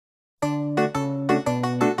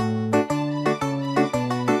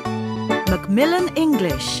Macmillan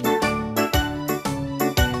English.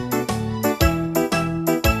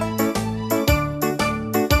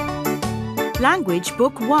 Language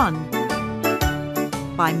Book 1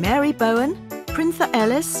 by Mary Bowen, Printher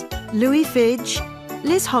Ellis, Louis Fidge,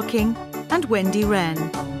 Liz Hocking and Wendy Wren.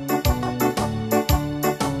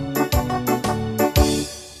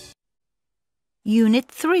 Unit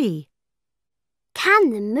 3. Can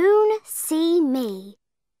the moon see me?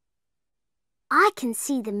 I can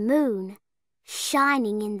see the moon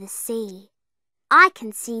shining in the sea. I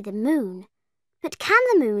can see the moon, but can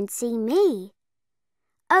the moon see me?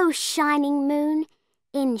 Oh, shining moon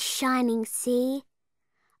in shining sea.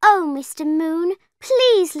 Oh, Mr. Moon,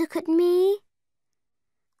 please look at me.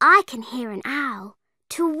 I can hear an owl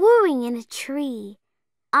to-wooing in a tree.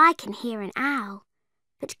 I can hear an owl,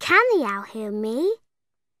 but can the owl hear me?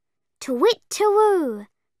 To-wit, to-woo,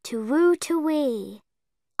 to-woo, to-wee.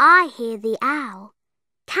 I hear the owl.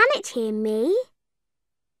 Can it hear me?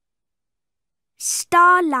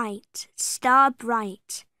 Starlight, star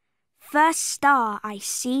bright, first star I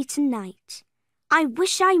see tonight. I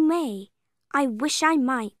wish I may, I wish I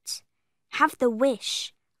might, have the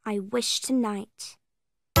wish I wish tonight.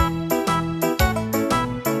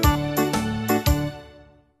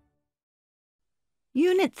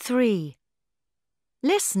 Unit 3.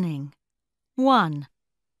 Listening. 1.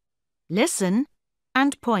 Listen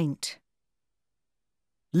and point.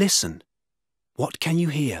 Listen. What can you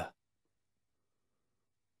hear?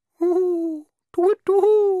 Ooh,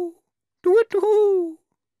 do-it-do-hoo, do-it-do-hoo.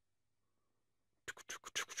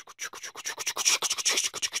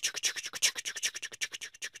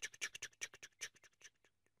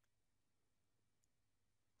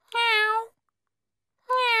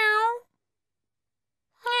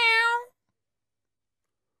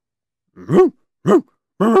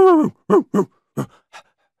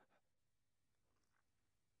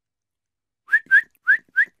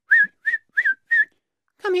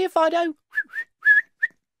 Come here, Fido.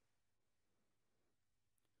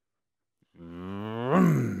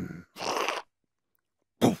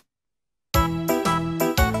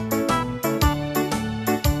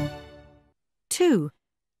 Two.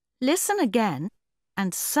 Listen again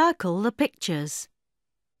and circle the pictures.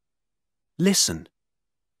 Listen.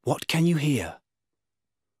 What can you hear?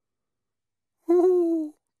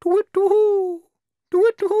 Ooh, do-it-do-hoo,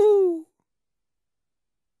 do-it-do-hoo.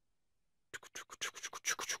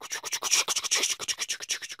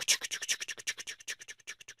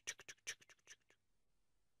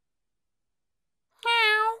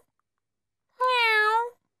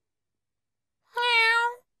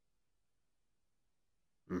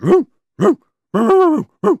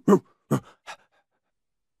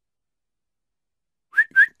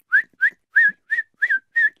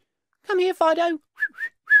 Come here, Fido.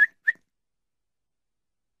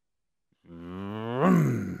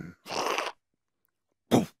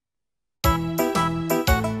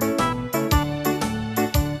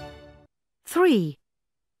 Three.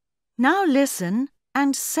 Now listen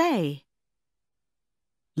and say.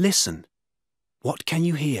 Listen. What can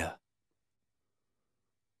you hear?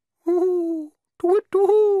 Ooh,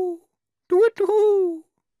 do-it-do-hoo, do-it-do-hoo.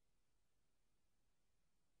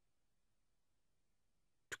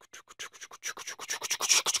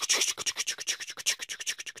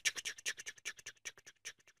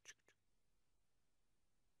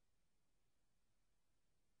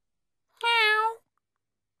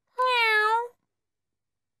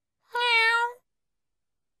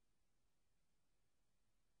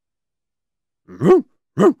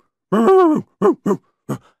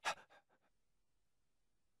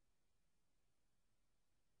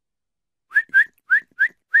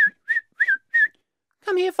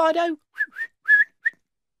 Come here, Fido.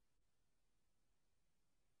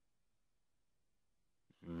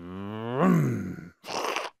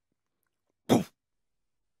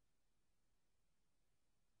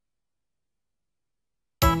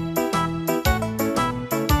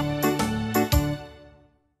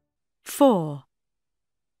 4.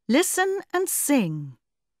 Listen and sing.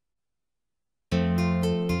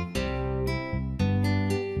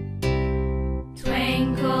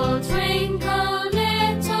 Twinkle, twinkle,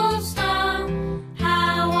 little star,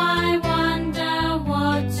 how I wonder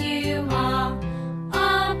what you are.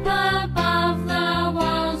 Up above the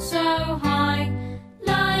world so high,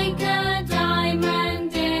 like a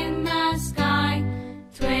diamond in the sky.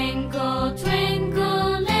 Twinkle,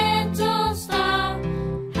 twinkle, little star,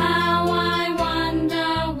 how I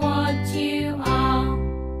wonder what you are.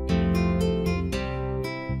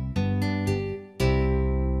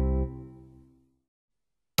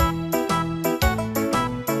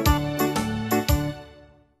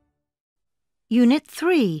 Unit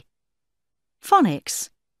 3. Phonics.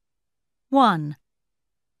 1.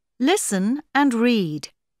 Listen and read.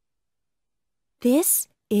 This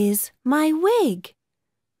is my wig.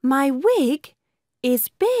 My wig is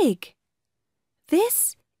big.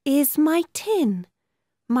 This is my tin.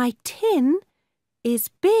 My tin is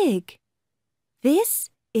big. This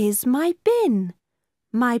is my bin.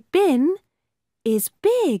 My bin is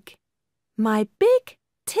big. My big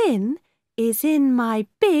tin is in my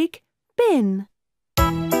big bin.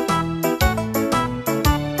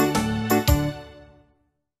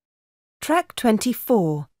 Track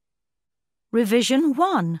 24. Revision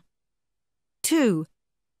 1. 2.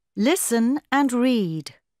 Listen and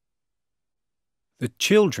read. The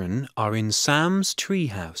children are in Sam's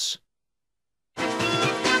treehouse.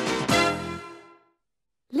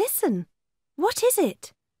 Listen. What is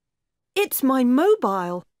it? It's my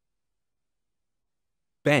mobile.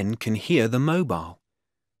 Ben can hear the mobile.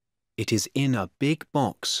 It is in a big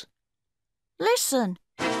box. Listen.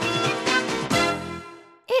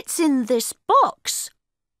 It's in this box.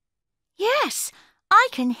 Yes, I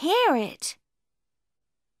can hear it.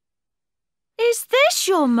 Is this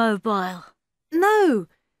your mobile? No,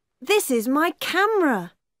 this is my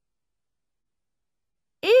camera.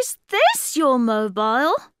 Is this your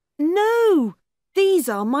mobile? No, these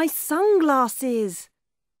are my sunglasses.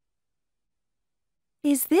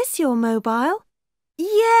 Is this your mobile?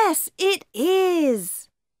 Yes, it is.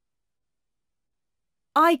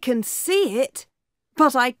 I can see it,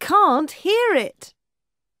 but I can't hear it.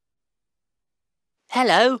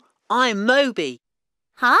 Hello, I'm Moby.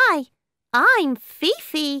 Hi, I'm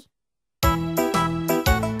Fifi.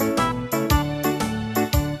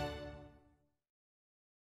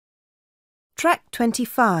 Track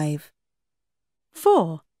 25.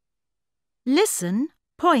 4. Listen,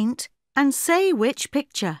 point and say which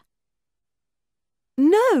picture.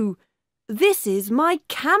 No, this is my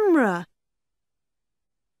camera.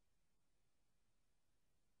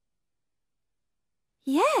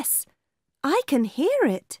 Yes, I can hear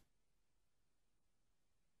it.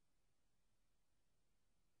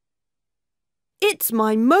 It's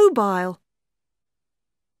my mobile.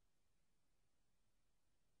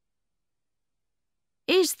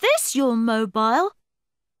 Is this your mobile?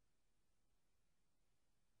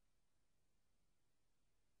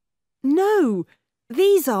 No,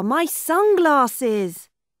 these are my sunglasses.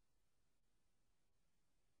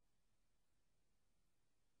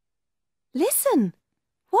 Listen,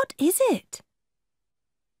 what is it?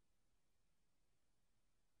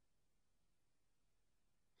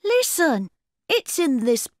 Listen, it's in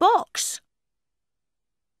this box.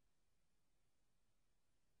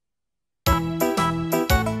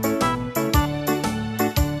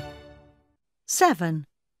 Seven.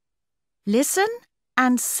 Listen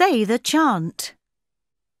and say the chant.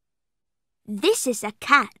 This is a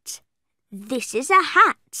cat. This is a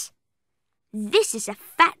hat. This is a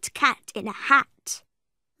fat cat in a hat.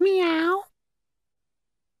 Meow.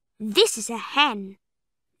 This is a hen.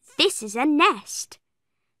 This is a nest.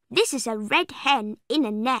 This is a red hen in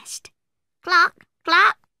a nest. Cluck, cluck.